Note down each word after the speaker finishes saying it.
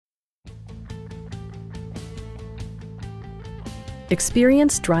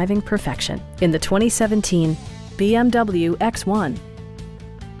Experience driving perfection in the 2017 BMW X1.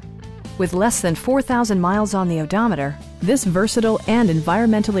 With less than 4,000 miles on the odometer, this versatile and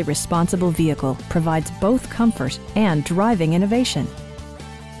environmentally responsible vehicle provides both comfort and driving innovation.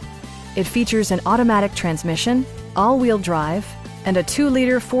 It features an automatic transmission, all-wheel drive, and a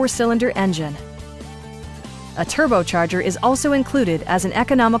 2-liter 4-cylinder engine. A turbocharger is also included as an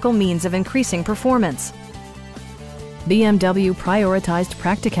economical means of increasing performance. BMW prioritized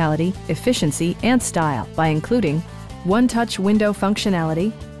practicality, efficiency, and style by including one-touch window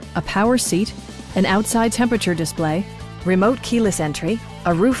functionality, a power seat, an outside temperature display, remote keyless entry,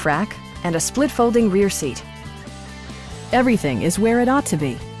 a roof rack, and a split-folding rear seat. Everything is where it ought to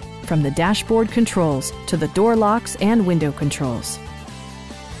be, from the dashboard controls to the door locks and window controls.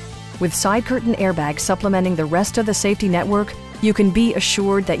 With side curtain airbags supplementing the rest of the safety network, you can be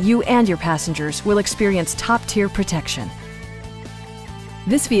assured that you and your passengers will experience top-tier protection.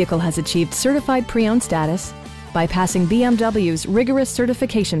 This vehicle has achieved certified pre-owned status by passing BMW's rigorous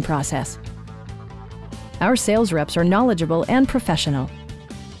certification process. Our sales reps are knowledgeable and professional.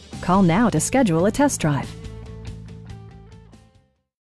 Call now to schedule a test drive.